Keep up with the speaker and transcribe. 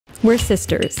We're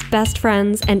sisters, best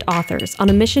friends, and authors on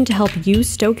a mission to help you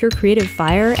stoke your creative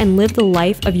fire and live the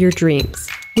life of your dreams.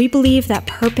 We believe that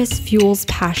purpose fuels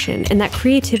passion and that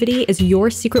creativity is your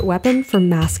secret weapon for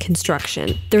mass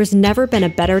construction. There's never been a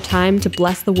better time to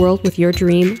bless the world with your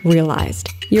dream realized.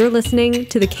 You're listening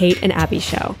to The Kate and Abbie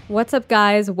Show. What's up,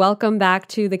 guys? Welcome back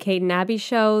to The Kate and Abbie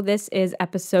Show. This is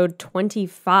episode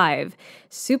 25.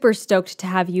 Super stoked to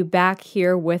have you back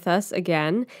here with us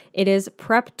again. It is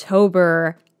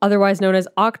Preptober, otherwise known as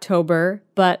October,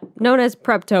 but known as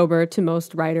Preptober to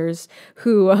most writers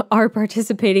who are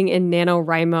participating in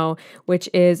NaNoWriMo, which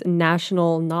is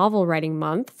National Novel Writing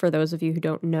Month. For those of you who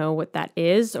don't know what that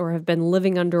is or have been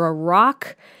living under a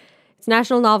rock, it's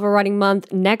National Novel Writing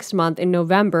Month next month in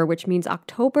November, which means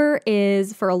October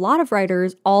is, for a lot of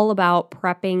writers, all about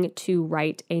prepping to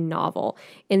write a novel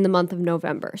in the month of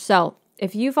November. So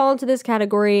if you fall into this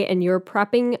category and you're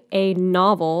prepping a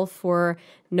novel for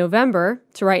November,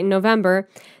 to write in November,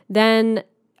 then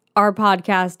our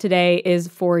podcast today is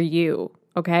for you,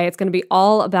 okay? It's going to be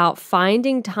all about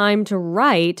finding time to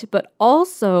write, but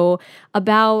also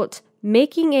about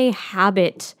making a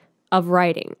habit of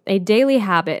writing, a daily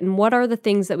habit, and what are the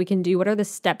things that we can do, what are the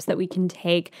steps that we can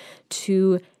take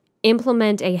to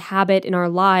implement a habit in our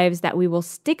lives that we will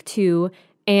stick to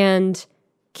and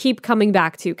keep coming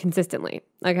back to consistently,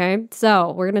 okay?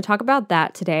 So we're going to talk about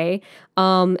that today,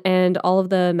 and all of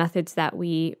the methods that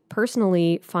we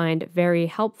personally find very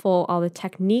helpful, all the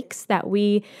techniques that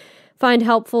we find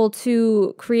helpful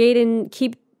to create and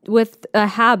keep with a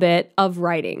habit of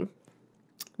writing,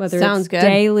 whether it's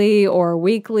daily or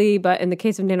weekly, but in the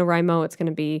case of NaNoWriMo, it's going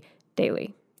to be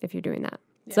daily if you're doing that.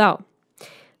 Yeah. So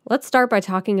let's start by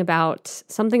talking about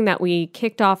something that we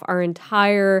kicked off our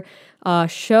entire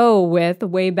show with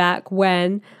way back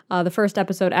when. The first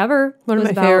episode ever. One of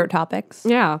my favorite topics.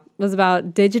 Yeah, was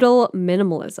about digital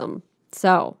minimalism.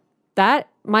 So that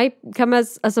might come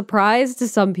as a surprise to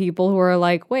some people who are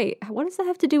like, wait, what does that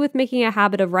have to do with making a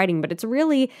habit of writing? But it's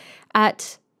really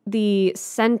at the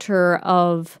center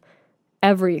of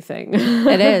everything.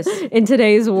 It is. In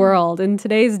today's world, in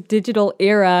today's digital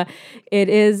era, it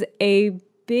is a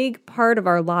big part of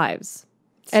our lives.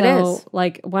 It is.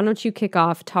 Why don't you kick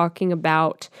off talking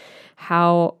about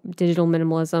how digital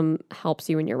minimalism helps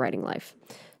you in your writing life?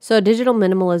 So digital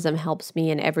minimalism helps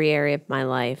me in every area of my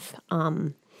life.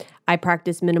 I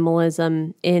practice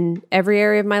minimalism in every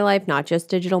area of my life, not just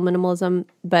digital minimalism,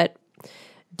 but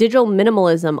digital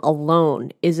minimalism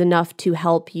alone is enough to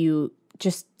help you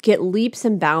just get leaps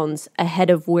and bounds ahead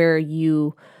of where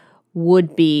you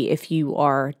would be if you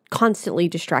are constantly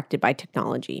distracted by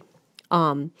technology.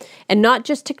 And not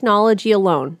just technology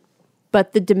alone,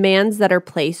 but the demands that are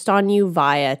placed on you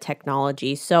via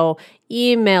technology. So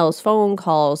emails, phone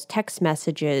calls, text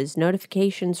messages,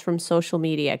 notifications from social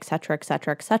media, et cetera, et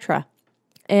cetera, et cetera.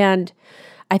 And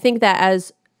I think that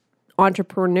as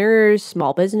entrepreneurs,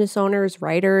 small business owners,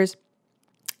 writers,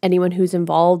 anyone who's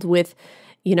involved with,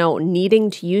 needing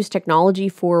to use technology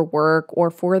for work or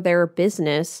for their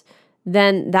business,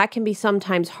 then that can be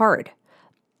sometimes hard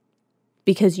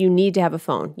because you need to have a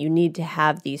phone. You need to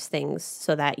have these things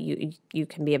so that you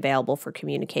can be available for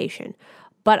communication.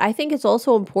 But I think it's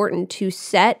also important to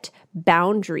set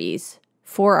boundaries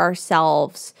for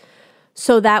ourselves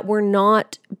so that we're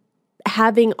not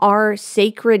having our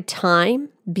sacred time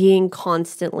being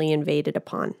constantly invaded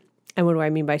upon. And what do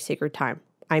I mean by sacred time?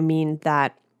 I mean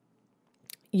that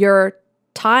your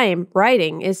time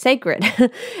writing is sacred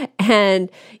and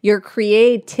your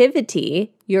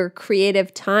creativity, your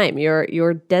creative time,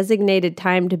 your designated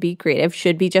time to be creative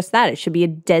should be just that. It should be a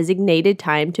designated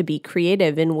time to be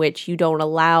creative in which you don't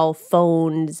allow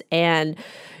phones and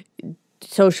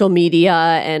social media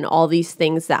and all these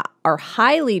things that are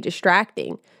highly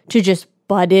distracting to just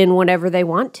butt in whenever they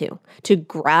want to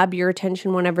grab your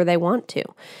attention whenever they want to.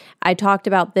 I talked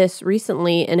about this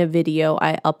recently in a video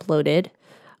I uploaded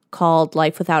called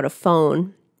Life Without a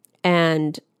Phone.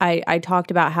 And I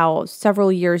talked about how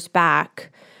several years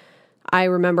back, I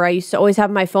remember I used to always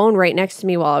have my phone right next to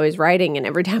me while I was writing. And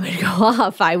every time I'd go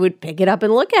off, I would pick it up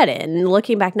and look at it. And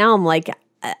looking back now, I'm like,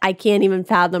 I can't even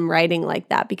fathom writing like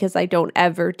that because I don't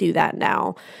ever do that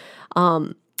now.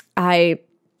 I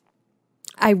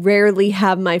rarely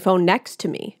have my phone next to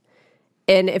me.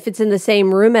 And if it's in the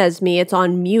same room as me, it's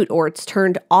on mute or it's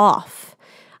turned off.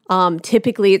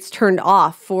 Typically, it's turned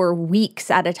off for weeks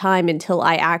at a time until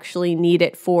I actually need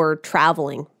it for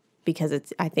traveling because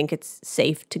I think it's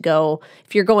safe to go.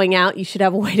 If you're going out, you should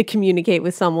have a way to communicate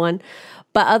with someone.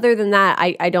 But other than that,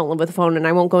 I don't live with a phone, and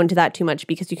I won't go into that too much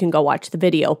because you can go watch the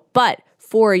video. But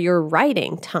for your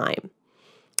writing time,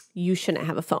 you shouldn't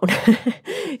have a phone.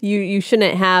 You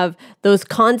shouldn't have those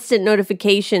constant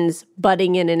notifications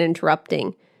butting in and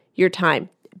interrupting your time,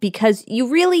 because you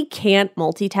really can't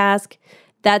multitask.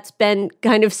 That's been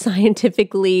kind of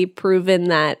scientifically proven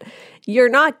that you're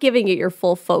not giving it your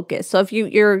full focus. So if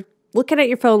you're looking at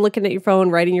your phone,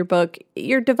 writing your book,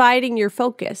 you're dividing your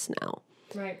focus now.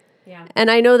 Right. Yeah.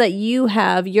 And I know that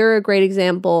you're a great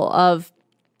example of,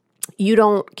 you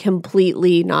don't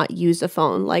completely not use a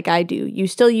phone like I do. You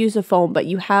still use a phone, but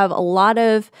you have a lot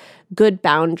of good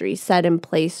boundaries set in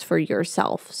place for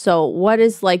yourself. So what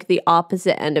is like the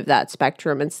opposite end of that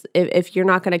spectrum? It's if you're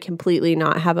not going to completely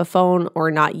not have a phone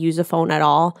or not use a phone at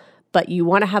all, but you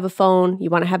want to have a phone, you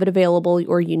want to have it available,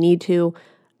 or you need to.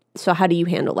 So how do you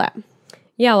handle that?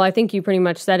 Yeah, well, I think you pretty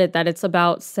much said it, that it's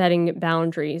about setting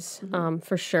boundaries,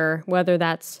 for sure, whether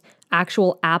that's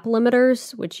actual app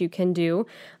limiters, which you can do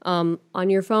on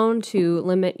your phone to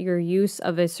limit your use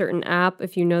of a certain app.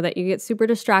 If you know that you get super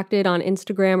distracted on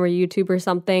Instagram or YouTube or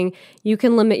something, you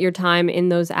can limit your time in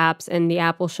those apps, and the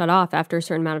app will shut off after a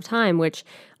certain amount of time, which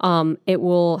it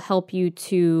will help you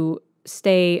to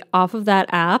stay off of that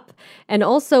app. And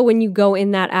also when you go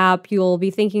in that app, you'll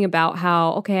be thinking about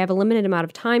how, okay, I have a limited amount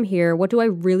of time here. What do I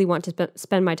really want to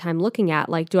spend my time looking at?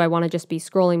 Like, do I want to just be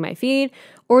scrolling my feed,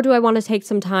 or do I want to take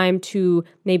some time to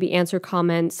maybe answer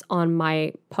comments on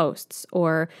my posts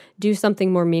or do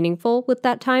something more meaningful with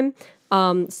that time?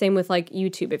 Same with like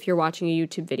YouTube. If you're watching a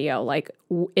YouTube video, like,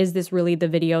 is this really the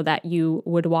video that you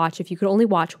would watch if you could only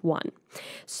watch one?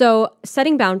 So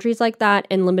setting boundaries like that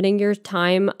and limiting your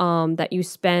time that you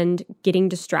spend getting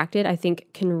distracted, I think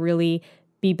can really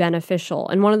be beneficial.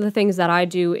 And one of the things that I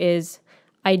do is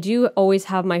I do always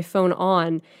have my phone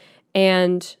on,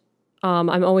 and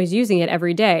I'm always using it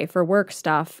every day for work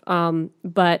stuff.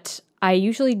 But I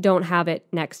usually don't have it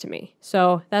next to me.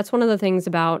 So that's one of the things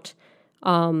about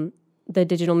the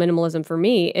digital minimalism for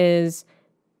me, is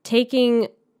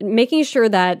making sure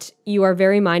that you are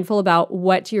very mindful about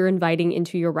what you're inviting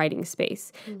into your writing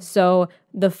space. So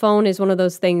the phone is one of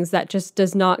those things that just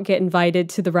does not get invited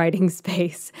to the writing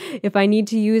space. If I need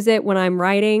to use it when I'm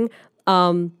writing,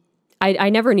 I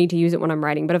never need to use it when I'm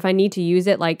writing, but if I need to use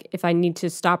it, like if I need to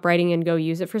stop writing and go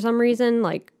use it for some reason,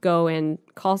 like go and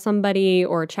call somebody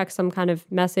or check some kind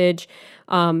of message,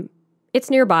 it's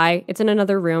nearby, it's in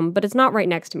another room, but it's not right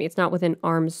next to me. It's not within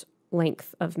arm's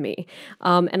length of me.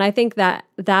 And I think that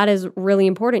is really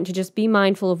important, to just be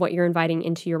mindful of what you're inviting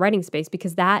into your writing space,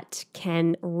 because that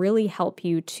can really help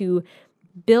you to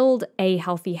build a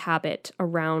healthy habit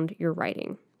around your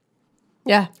writing.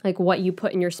 Yeah. Like what you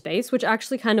put in your space, which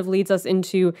actually kind of leads us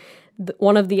into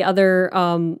one of the other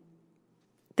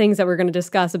things that we're going to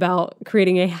discuss about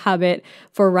creating a habit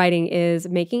for writing, is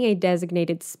making a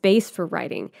designated space for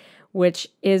writing, which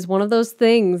is one of those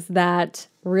things that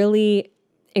really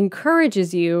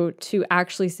encourages you to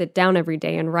actually sit down every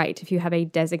day and write, if you have a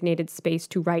designated space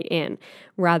to write in,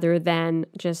 rather than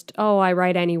just, oh, I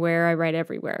write anywhere, I write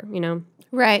everywhere, you know?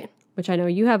 Right. Which I know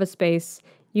you have a space.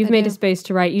 You've made a space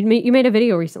to write. You made a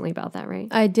video recently about that, right?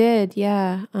 I did,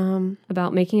 yeah.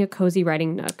 About making a cozy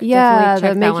writing nook. Yeah, definitely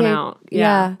check that one out.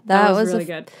 Yeah, that was really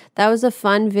good. That was a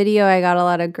fun video. I got a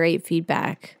lot of great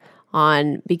feedback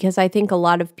on, because I think a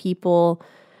lot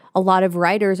of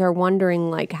writers are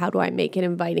wondering, like, how do I make an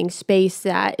inviting space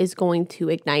that is going to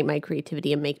ignite my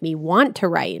creativity and make me want to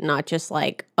write, not just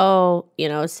like, oh,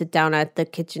 sit down at the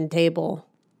kitchen table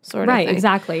sort of thing. Right,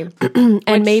 exactly.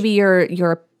 And maybe you're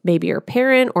a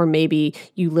parent, or maybe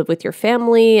you live with your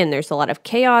family and there's a lot of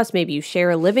chaos. Maybe you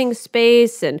share a living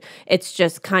space and it's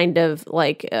just kind of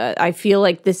like, I feel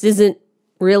like this isn't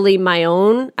really my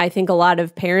own. I think a lot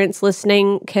of parents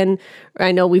listening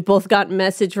I know we've both gotten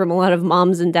message from a lot of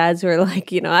moms and dads who are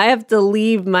like, I have to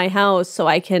leave my house so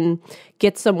I can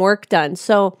get some work done.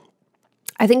 So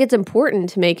I think it's important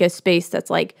to make a space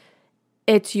that's like,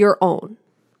 it's your own.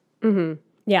 Mm-hmm.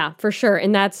 Yeah, for sure.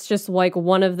 And that's just like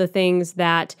one of the things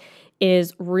that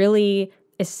is really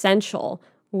essential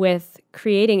with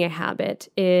creating a habit,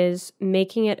 is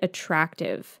making it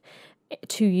attractive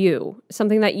to you,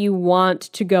 something that you want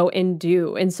to go and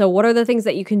do. And so what are the things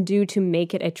that you can do to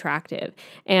make it attractive?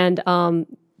 And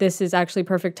this is actually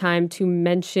perfect time to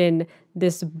mention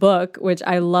this book, which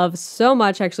I love so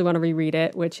much. I actually want to reread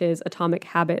it, which is Atomic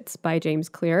Habits by James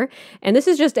Clear. And this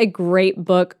is just a great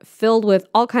book filled with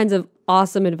all kinds of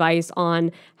awesome advice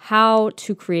on how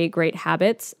to create great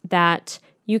habits that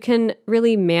you can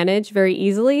really manage very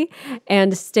easily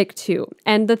and stick to.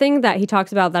 And the thing that he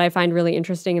talks about that I find really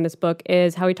interesting in this book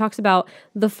is how he talks about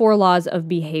the 4 laws of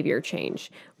behavior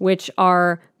change, which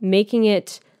are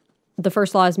the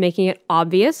first law is making it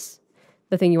obvious,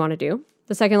 the thing you want to do.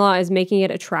 The second law is making it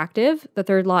attractive. The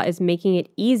third law is making it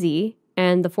easy.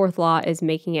 And the fourth law is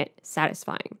making it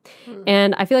satisfying.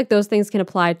 And I feel like those things can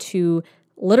apply to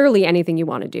literally anything you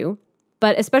want to do,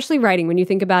 but especially writing. When you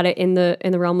think about it in the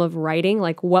realm of writing,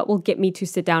 like what will get me to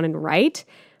sit down and write?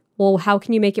 Well, how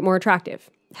can you make it more attractive?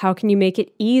 How can you make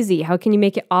it easy? How can you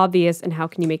make it obvious? And how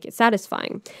can you make it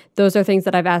satisfying? Those are things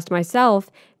that I've asked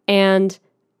myself. And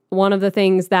one of the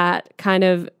things that kind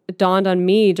of dawned on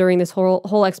me during this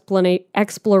whole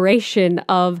exploration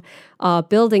of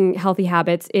building healthy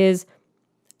habits is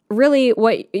really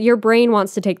what your brain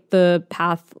wants to take the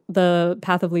path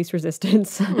of least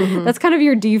resistance. That's kind of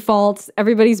your default.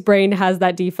 Everybody's brain has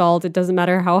that default. It doesn't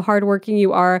matter how hardworking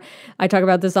you are. I talk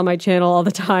about this on my channel all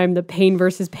the time. The pain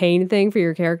versus pain thing for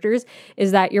your characters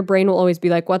is that your brain will always be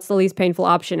like, what's the least painful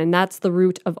option? And that's the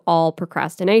root of all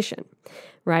procrastination,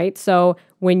 right? So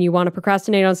when you want to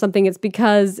procrastinate on something, it's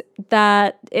because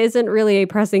that isn't really a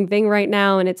pressing thing right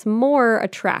now, and it's more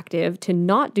attractive to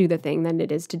not do the thing than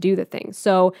it is to do the thing.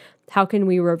 So how can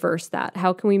we reverse that?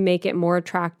 How can we make it more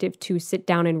attractive to sit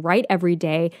down and write every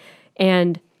day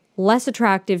and less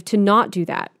attractive to not do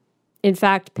that? In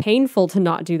fact, painful to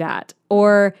not do that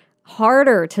or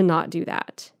harder to not do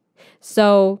that.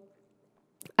 So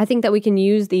I think that we can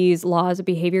use these laws of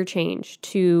behavior change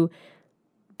to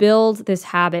build this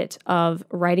habit of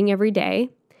writing every day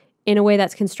in a way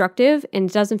that's constructive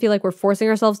and doesn't feel like we're forcing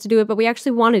ourselves to do it, but we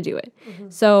actually want to do it.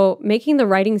 So making the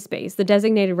writing space, the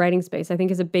designated writing space, I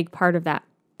think is a big part of that,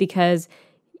 because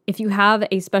if you have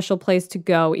a special place to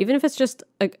go, even if it's just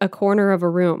a corner of a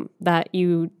room that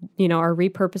you are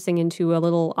repurposing into a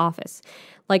little office,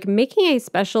 like making a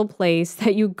special place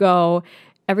that you go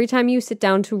every time you sit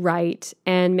down to write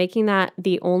and making that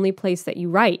the only place that you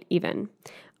write even,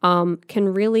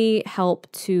 can really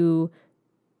help to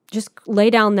just lay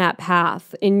down that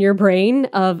path in your brain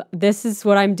of this is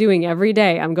what I'm doing every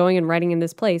day. I'm going and writing in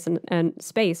this place and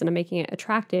space, and I'm making it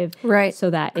attractive, right? So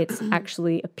that it's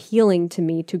actually appealing to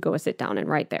me to go sit down and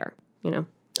write there,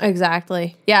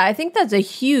 Exactly. Yeah, I think that's a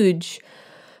huge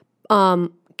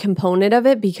component of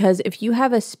it, because if you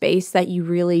have a space that you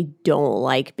really don't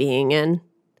like being in,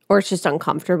 or it's just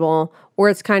uncomfortable, or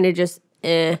it's kind of just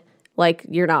like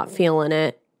you're not feeling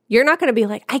it, you're not going to be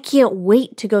like, I can't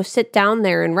wait to go sit down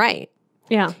there and write.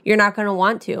 Yeah. You're not going to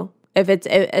want to. If it's,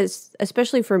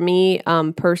 especially for me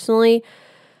personally,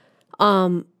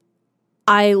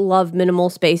 I love minimal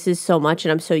spaces so much,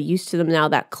 and I'm so used to them now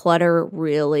that clutter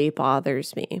really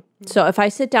bothers me. So if I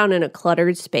sit down in a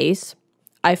cluttered space,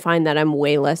 I find that I'm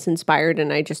way less inspired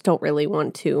and I just don't really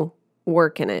want to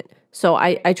work in it. So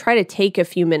I try to take a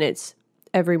few minutes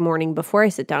every morning before I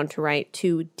sit down to write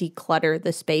to declutter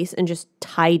the space and just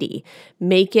tidy.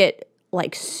 Make it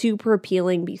like super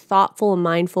appealing. Be thoughtful and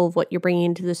mindful of what you're bringing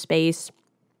into the space.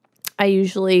 I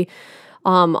usually,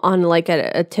 on like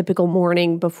a typical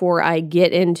morning before I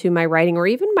get into my writing or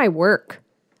even my work,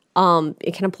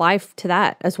 it can apply to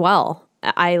that as well.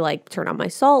 I like turn on my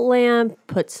salt lamp,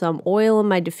 put some oil in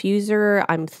my diffuser.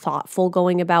 I'm thoughtful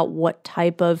going about what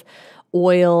type of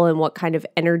oil and what kind of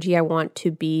energy I want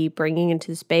to be bringing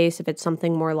into the space. If it's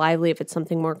something more lively, if it's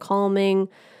something more calming,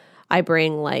 I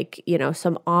bring like,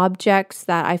 some objects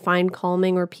that I find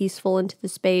calming or peaceful into the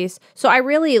space. So I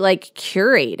really like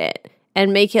curate it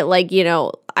and make it like,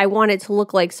 I want it to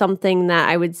look like something that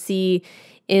I would see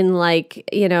in like,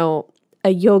 a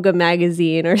yoga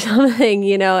magazine or something,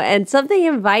 and something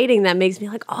inviting that makes me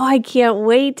like, oh, I can't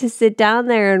wait to sit down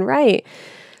there and write.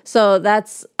 So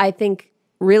that's, I think,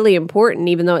 really important,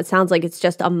 even though it sounds like it's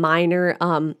just a minor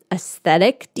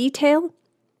aesthetic detail.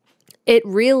 It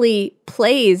really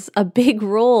plays a big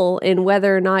role in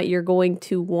whether or not you're going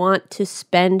to want to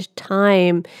spend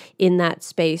time in that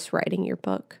space writing your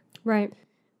book. Right.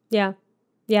 Yeah.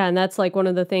 Yeah. And that's like one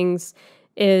of the things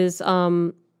is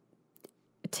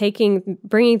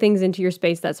bringing things into your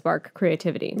space that spark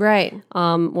creativity. Right.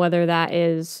 Whether that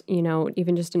is,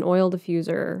 even just an oil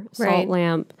diffuser, salt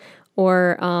lamp,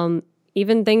 or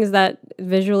even things that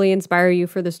visually inspire you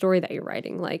for the story that you're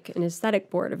writing, like an aesthetic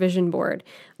board, a vision board,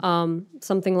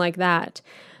 something like that.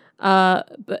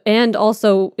 And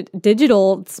also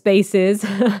digital spaces,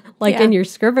 like in your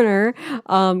Scrivener,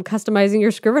 customizing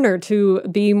your Scrivener to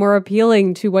be more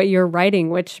appealing to what you're writing,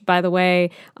 which, by the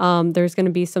way, there's going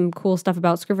to be some cool stuff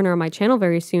about Scrivener on my channel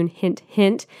very soon, hint,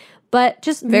 hint. But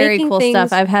just very making cool things,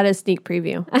 stuff. I've had a sneak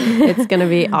preview. It's going to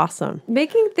be awesome.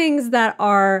 Making things that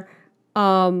are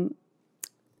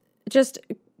just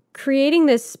creating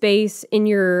this space in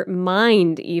your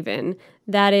mind even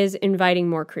that is inviting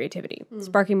more creativity,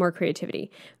 sparking more creativity.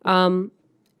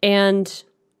 And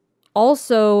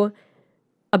also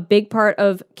a big part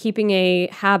of keeping a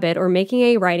habit or making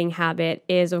a writing habit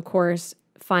is, of course,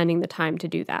 finding the time to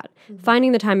do that.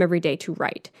 Finding the time every day to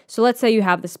write. So let's say you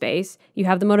have the space, you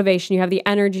have the motivation, you have the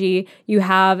energy, you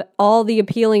have all the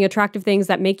appealing, attractive things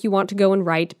that make you want to go and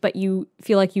write, but you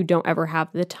feel like you don't ever have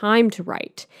the time to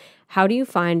write. How do you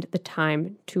find the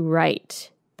time to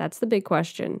write? That's the big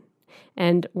question.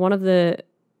 And one of the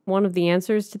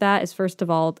answers to that is, first of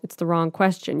all, it's the wrong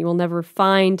question. You will never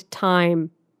find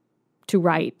time to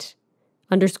write.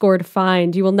 Underscore to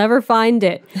find. You will never find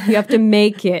it. You have to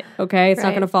make it, okay? It's not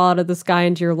going to fall out of the sky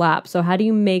into your lap. So how do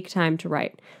you make time to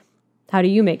write? How do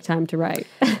you make time to write?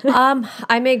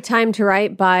 I make time to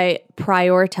write by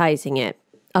prioritizing it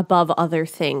above other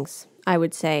things, I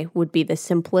would say, would be the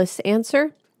simplest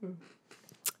answer.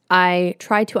 I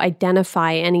try to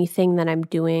identify anything that I'm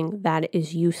doing that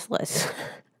is useless.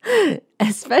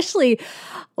 Especially,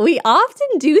 we often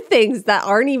do things that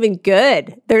aren't even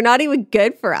good. They're not even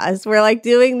good for us. We're like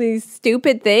doing these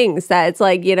stupid things that it's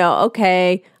like,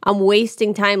 okay, I'm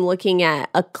wasting time looking at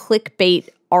a clickbait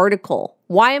article.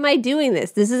 Why am I doing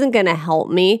this? This isn't going to help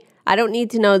me. I don't need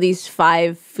to know these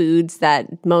 5 foods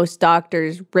that most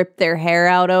doctors rip their hair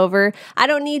out over. I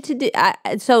don't need to do.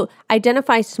 So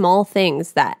identify small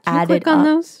things that added up. Click on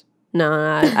those?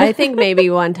 No, I think maybe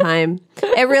one time.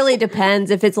 It really depends.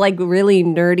 If it's like really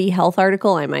nerdy health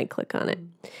article, I might click on it.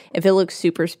 If it looks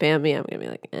super spammy, I'm going to be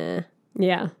like, eh.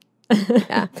 Yeah.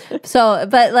 Yeah. So,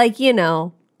 but like,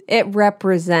 it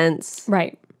represents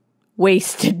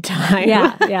wasted time.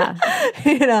 Yeah.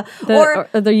 Or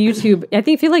the YouTube.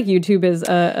 I feel like YouTube is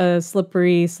a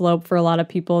slippery slope for a lot of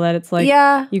people, that it's like,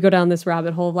 you go down this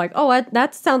rabbit hole of like, oh,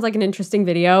 that sounds like an interesting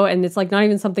video. And it's like not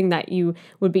even something that you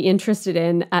would be interested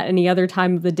in at any other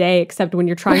time of the day, except when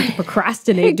you're trying to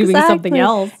procrastinate doing something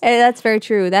else. And that's very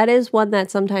true. That is one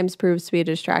that sometimes proves to be a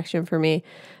distraction for me,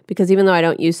 because even though I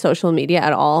don't use social media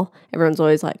at all, everyone's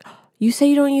always like, you say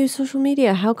you don't use social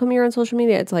media. How come you're on social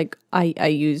media? It's like, I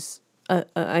use a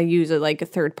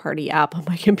third-party app on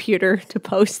my computer to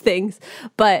post things,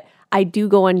 but I do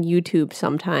go on YouTube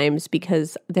sometimes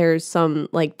because there's some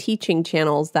like teaching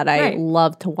channels that I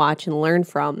love to watch and learn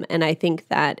from. And I think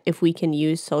that if we can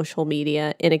use social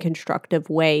media in a constructive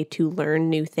way to learn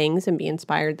new things and be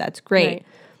inspired, that's great.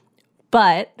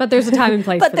 But there's a time and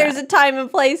place. But there's a time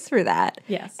and place for that.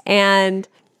 Yes. And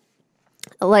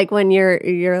like when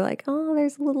you're like, oh,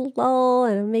 there's a little lull,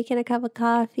 and I'm making a cup of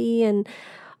coffee, and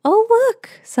oh, look,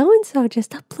 so-and-so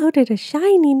just uploaded a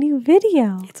shiny new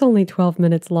video. It's only 12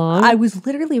 minutes long. I was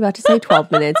literally about to say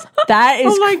 12 minutes. That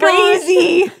is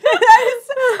crazy.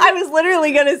 I was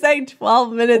literally going to say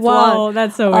 12 minutes long. Wow,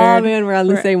 that's so weird. Oh, man, we're on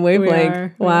the same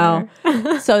wavelength. Wow.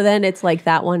 So then it's like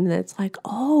that one that's like,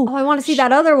 oh, I want to see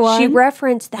that other one. She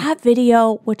referenced that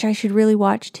video, which I should really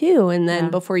watch too. And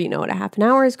then before you know it, a half an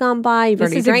hour has gone by. You've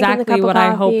already drank the cup of coffee. This is exactly what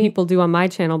I hope people do on my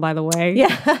channel, by the way.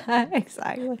 Yeah,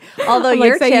 exactly. Although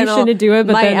your channel you shouldn't do it,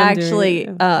 but might actually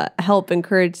help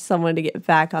encourage someone to get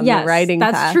back on the writing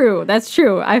path. That's true. That's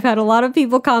true. I've had a lot of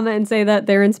people comment and say that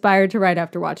they're inspired to write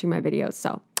after watching my videos.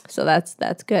 So that's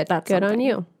good. That's good on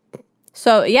you.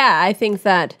 So yeah, I think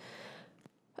that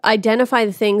identify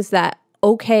the things that,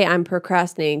 okay, I'm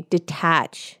procrastinating,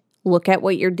 detach, look at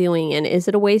what you're doing, and is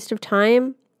it a waste of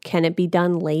time? Can it be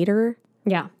done later?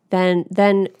 Yeah.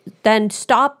 Then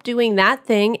stop doing that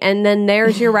thing, and then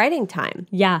there's your writing time.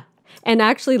 Yeah. And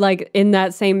actually, like in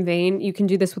that same vein, you can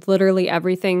do this with literally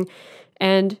everything,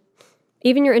 and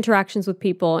even your interactions with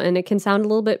people. And it can sound a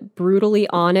little bit brutally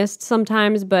honest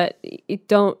sometimes, but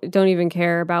don't even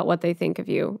care about what they think of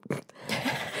you.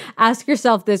 Ask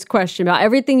yourself this question about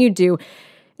everything you do,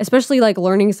 especially like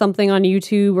learning something on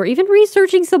YouTube or even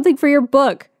researching something for your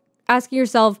book. Asking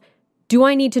yourself, do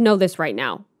I need to know this right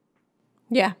now?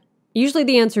 Yeah. Usually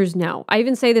the answer is no. I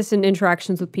even say this in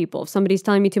interactions with people. If somebody's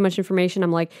telling me too much information,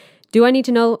 I'm like, do I need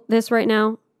to know this right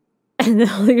now? And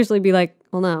they'll usually be like,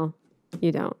 well, no,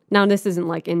 you don't. Now, this isn't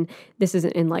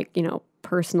in like,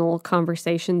 personal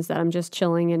conversations that I'm just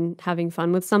chilling and having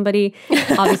fun with somebody.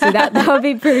 Obviously, that would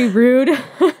be pretty rude.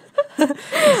 So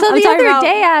the other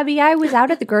day, Abby, I was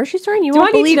out at the grocery store, and you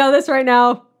won't believe. Do I need to know this right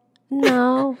now?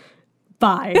 No.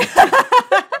 Bye.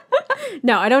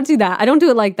 No, I don't do that. I don't do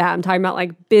it like that. I'm talking about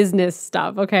like business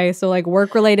stuff. Okay. So like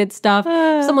work related stuff.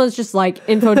 If someone's just like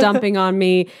info dumping on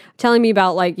me, telling me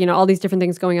about like, all these different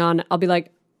things going on, I'll be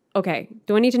like, okay,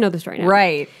 do I need to know this right now?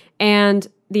 Right. And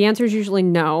the answer is usually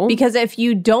no. Because if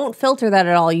you don't filter that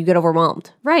at all, you get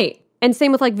overwhelmed. Right. And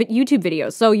same with like YouTube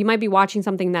videos. So you might be watching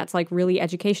something that's like really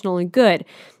educational and good,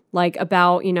 like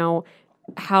about,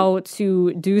 how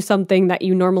to do something that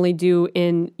you normally do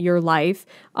in your life,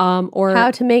 or how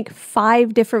to make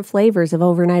 5 different flavors of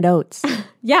overnight oats.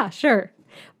 Yeah, sure.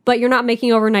 but you're not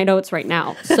making overnight oats right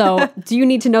now. So do you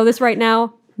need to know this right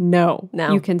now? No.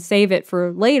 You can save it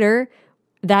for later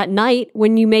that night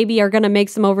when you maybe are going to make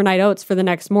some overnight oats for the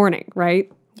next morning,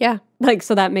 right? Yeah. Like,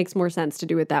 so that makes more sense to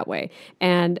do it that way.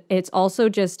 And it's also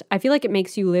just, I feel like it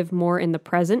makes you live more in the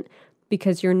present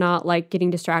because you're not like getting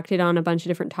distracted on a bunch of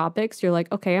different topics. You're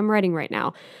like, okay, I'm writing right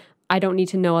now. I don't need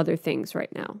to know other things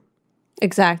right now.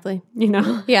 Exactly. You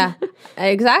know? Yeah,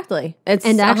 exactly. It's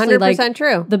And actually, 100%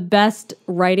 true. The best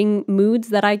writing moods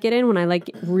that I get in when I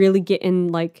like really get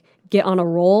on a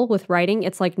roll with writing,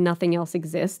 it's like nothing else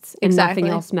exists and nothing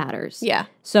else matters. Yeah.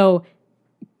 So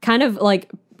kind of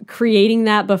like creating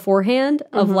that beforehand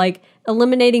of like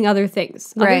eliminating other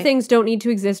things. Other things don't need to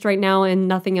exist right now and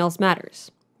nothing else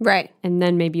matters. Right. And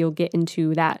then maybe you'll get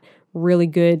into that really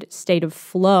good state of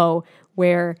flow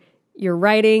where you're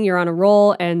writing, you're on a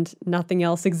roll, and nothing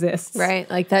else exists. Right.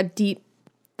 Like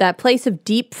that place of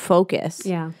deep focus.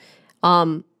 Yeah.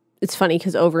 It's funny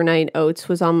because overnight oats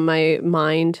was on my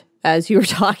mind as you were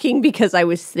talking because I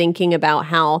was thinking about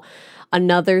how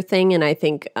another thing, and I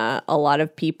think a lot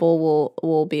of people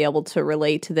will be able to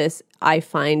relate to this. I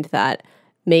find that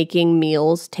making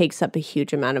meals takes up a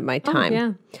huge amount of my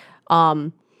time. Oh, yeah.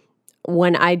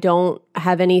 When I don't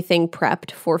have anything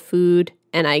prepped for food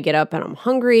and I get up and I'm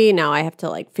hungry, now I have to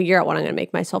like figure out what I'm going to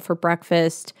make myself for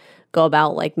breakfast, go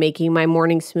about like making my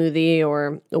morning smoothie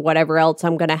or whatever else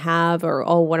I'm going to have, or,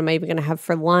 oh, what am I even going to have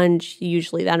for lunch?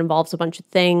 Usually that involves a bunch of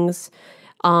things.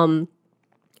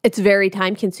 It's very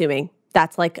time consuming.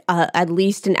 That's like at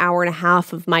least an hour and a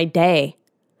half of my day.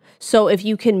 So if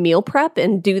you can meal prep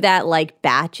and do that, like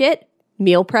batch it,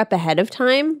 meal prep ahead of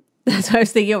time. That's why I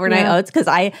was thinking overnight oats, because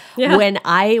when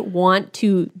I want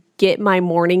to get my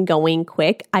morning going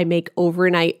quick, I make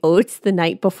overnight oats the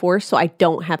night before so I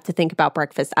don't have to think about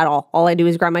breakfast at all. All I do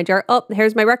is grab my jar. Oh,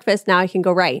 here's my breakfast. Now I can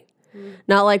go write.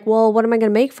 Not like, well, what am I going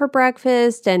to make for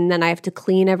breakfast? And then I have to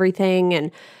clean everything.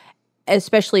 And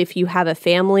especially if you have a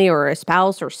family or a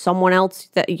spouse or someone else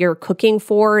that you're cooking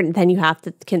for, and then you have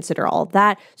to consider all of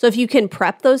that. So if you can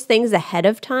prep those things ahead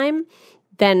of time,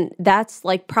 then that's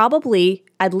like probably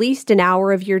at least an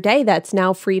hour of your day that's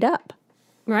now freed up.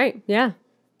 Right. Yeah.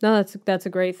 No, that's a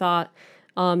great thought.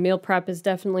 Meal prep is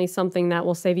definitely something that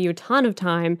will save you a ton of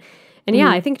time. And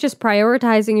yeah, I think just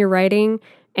prioritizing your writing,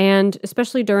 and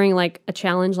especially during like a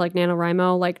challenge like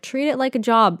NaNoWriMo, like treat it like a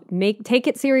job. Take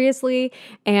it seriously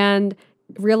and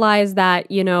realize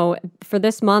that, you know, for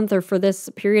this month or for this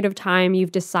period of time,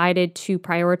 you've decided to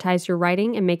prioritize your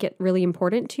writing and make it really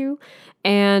important to you.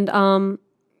 And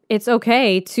it's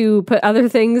okay to put other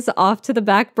things off to the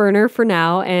back burner for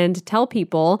now and tell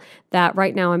people that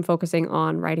right now I'm focusing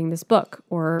on writing this book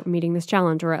or meeting this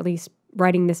challenge, or at least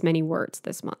writing this many words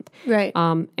this month. Right.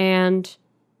 And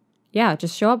yeah,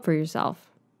 just show up for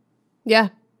yourself. Yeah,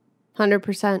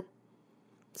 100%.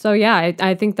 So yeah,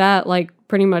 I think that like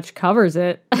pretty much covers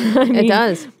it. I mean, it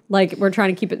does. Like we're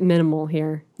trying to keep it minimal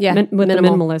here. Yeah, with the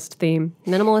minimalist theme.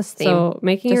 Minimalist theme. So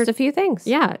making just a few things.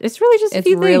 Yeah, it's really just a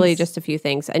few things. It's really just a few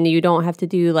things. And you don't have to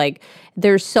do like,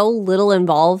 there's so little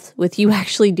involved with you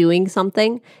actually doing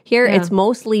something here. Yeah. It's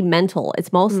mostly mental.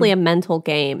 It's mostly a mental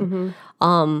game.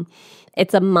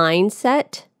 It's a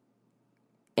mindset.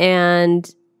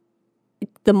 And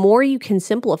the more you can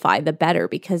simplify, the better,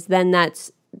 because then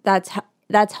that's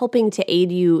helping to aid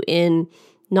you in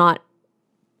not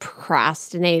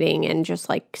procrastinating and just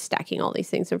like stacking all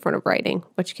these things in front of writing,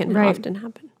 which can often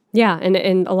happen. Yeah,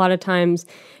 and a lot of times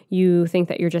you think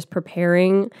that you're just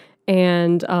preparing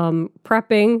and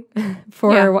prepping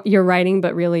for your writing,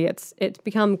 but really it's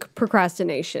become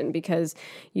procrastination because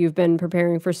you've been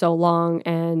preparing for so long,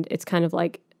 and it's kind of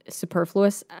like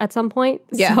superfluous at some point.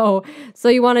 Yeah. So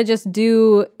you want to just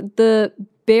do the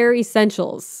bare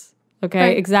essentials. Okay,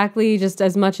 right. Exactly, just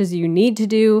as much as you need to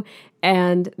do,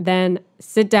 and then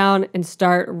sit down and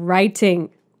start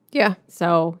writing. Yeah.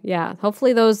 So, yeah,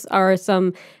 hopefully those are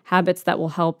some habits that will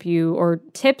help you, or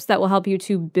tips that will help you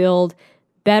to build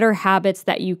better habits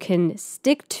that you can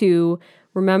stick to.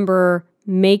 Remember,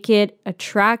 make it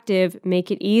attractive, make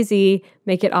it easy,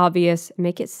 make it obvious,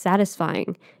 make it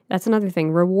satisfying. That's another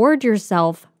thing. Reward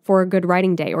yourself for a good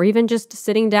writing day, or even just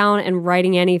sitting down and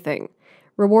writing anything.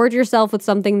 Reward yourself with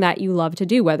something that you love to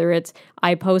do, whether it's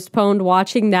I postponed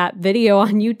watching that video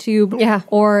on YouTube,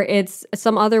 or it's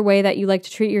some other way that you like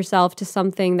to treat yourself to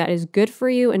something that is good for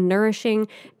you and nourishing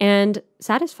and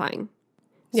satisfying.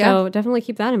 Yeah. So definitely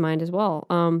keep that in mind as well.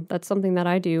 That's something that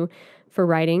I do for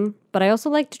writing, but I also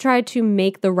like to try to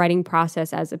make the writing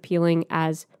process as appealing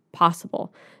as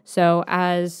possible. So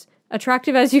as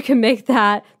attractive as you can make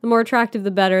that, the more attractive,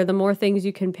 the better. The more things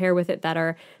you can pair with it that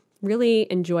are really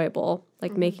enjoyable,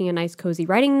 like making a nice cozy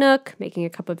writing nook, making a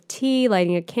cup of tea,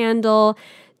 lighting a candle,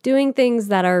 doing things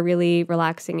that are really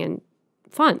relaxing and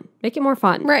fun. Make it more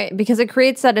fun. Right, because it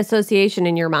creates that association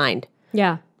in your mind.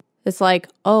 Yeah. It's like,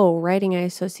 oh, writing I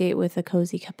associate with a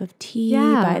cozy cup of tea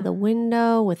by the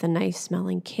window with a nice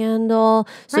smelling candle.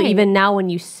 So even now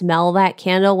when you smell that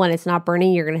candle, when it's not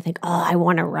burning, you're going to think, oh, I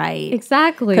want to write.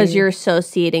 Exactly. Because you're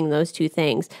associating those two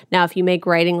things. Now, if you make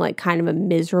writing like kind of a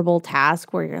miserable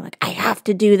task where you're like, I have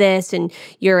to do this, and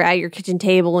you're at your kitchen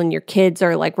table and your kids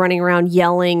are like running around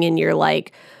yelling and you're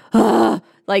like,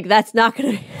 like that's not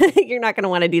going to, you're not going to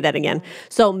want to do that again.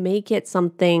 So make it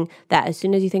something that as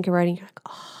soon as you think of writing, you're like,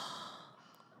 oh.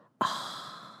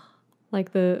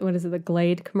 Like the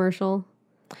Glade commercial?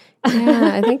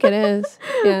 Yeah, I think it is.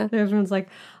 Yeah. Everyone's like,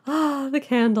 the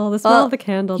candle, the smell of the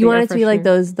candle. You want it to be like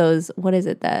those, what is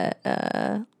it,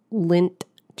 the Lindt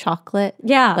chocolate?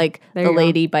 Yeah. Like the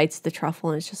lady bites the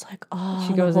truffle and it's just like, oh,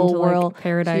 she goes into like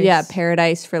paradise. Yeah,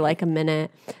 paradise for like a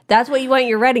minute. That's what you want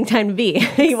your writing time to be.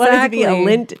 You want it to be a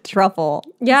Lindt truffle.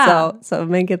 Yeah. So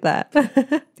make it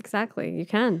that. Exactly. You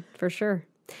can, for sure.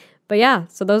 But yeah,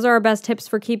 so those are our best tips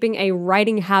for keeping a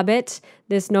writing habit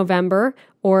this November,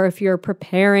 or if you're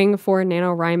preparing for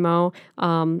NaNoWriMo,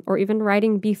 or even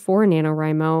writing before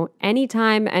NaNoWriMo,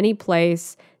 anytime, any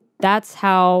place, that's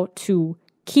how to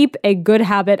keep a good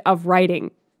habit of writing.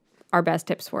 Our best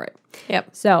tips for it.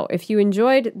 Yep. So if you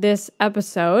enjoyed this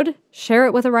episode, share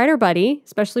it with a writer buddy,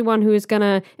 especially one who is going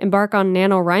to embark on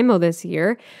NaNoWriMo this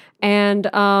year. And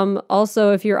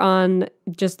also, if you're on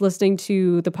just listening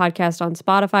to the podcast on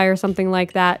Spotify or something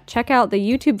like that, check out the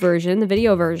YouTube version, the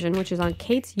video version, which is on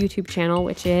Kate's YouTube channel,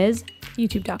 which is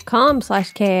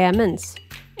youtube.com/KAEmmons.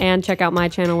 And check out my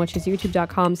channel, which is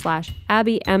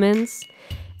youtube.com/AbbieEmmons.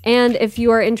 And if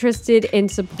you are interested in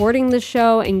supporting the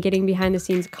show and getting behind the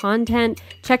scenes content,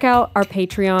 check out our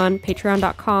Patreon,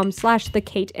 patreon.com/The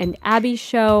Kate and Abbie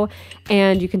Show,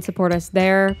 and you can support us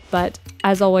there. But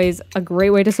as always, a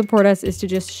great way to support us is to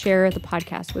just share the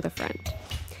podcast with a friend.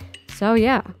 So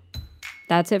yeah,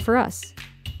 that's it for us.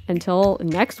 Until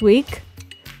next week,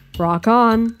 rock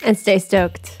on and stay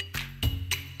stoked.